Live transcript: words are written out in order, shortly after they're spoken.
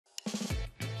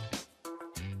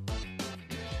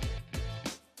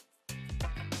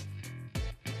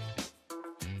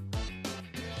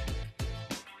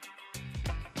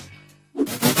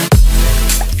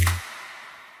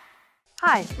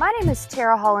Hi, my name is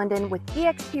Tera Hollinden with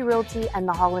eXp Realty and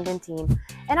the Hollinden team,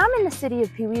 and I'm in the city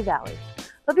of Pewee Valley.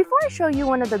 But before I show you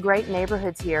one of the great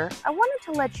neighborhoods here, I wanted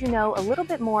to let you know a little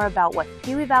bit more about what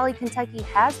Pewee Valley, Kentucky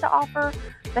has to offer.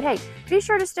 But hey, be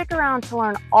sure to stick around to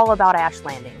learn all about Ash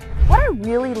Landing. What I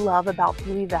really love about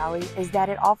Pewee Valley is that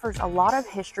it offers a lot of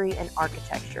history and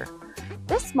architecture.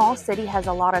 This small city has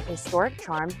a lot of historic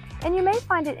charm, and you may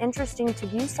find it interesting to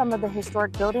view some of the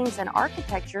historic buildings and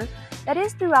architecture that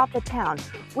is throughout the town,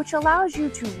 which allows you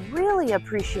to really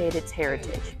appreciate its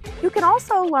heritage. You can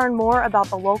also learn more about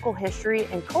the local history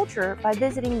and culture by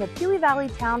visiting the Pewee Valley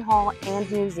Town Hall and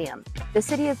Museum. The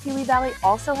city of Pewee Valley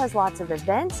also has lots of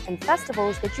events and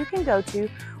festivals that you can go to,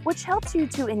 which helps you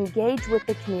to engage with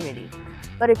the community.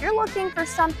 But if you're looking for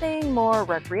something more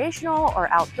recreational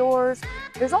or outdoors,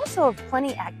 there's also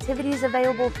plenty activities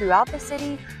available throughout the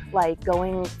city, like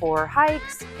going for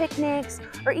hikes, picnics,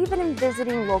 or even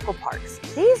visiting local parks.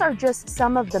 These are just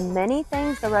some of the many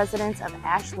things the residents of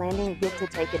Ash Landing get to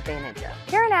take advantage of.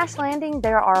 Here in Ash Landing,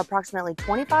 there are approximately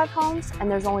 25 homes,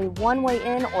 and there's only one way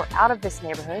in or out of this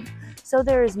neighborhood. So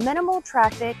there is minimal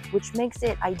traffic, which makes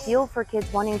it ideal for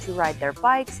kids wanting to ride their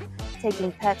bikes,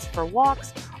 taking pets for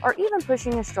walks, or even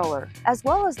pushing a stroller, as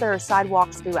well as there are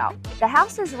sidewalks throughout. The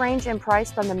houses range in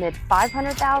price from the mid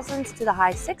 $500,000s to the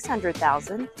high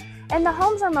 $600,000, and the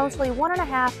homes are mostly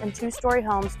 1.5 and 2-story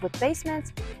homes with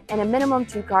basements and a minimum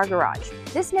 2-car garage.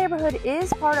 This neighborhood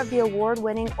is part of the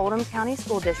award-winning Oldham County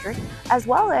School District, as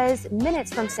well as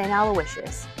minutes from St.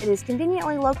 Aloysius. It is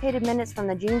conveniently located minutes from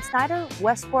the Gene Snyder,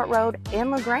 Westport Road, and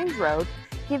LaGrange Road,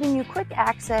 giving you quick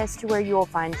access to where you will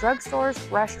find drugstores,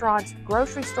 restaurants,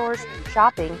 grocery stores,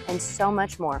 shopping, and so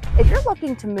much more. If you're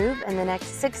looking to move in the next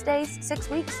 6 days, 6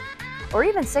 weeks, or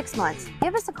even 6 months,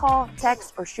 give us a call,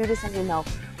 text, or shoot us an email.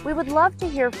 We would love to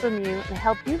hear from you and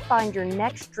help you find your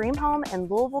next dream home in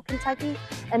Louisville, Kentucky,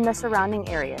 and the surrounding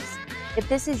areas. If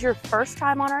this is your first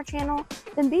time on our channel,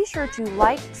 then be sure to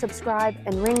like, subscribe,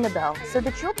 and ring the bell so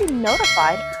that you'll be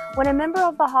notified when a member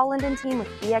of the Hollinden team with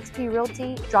eXp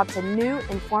Realty drops a new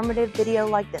informative video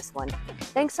like this one.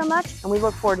 Thanks so much, and we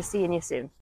look forward to seeing you soon.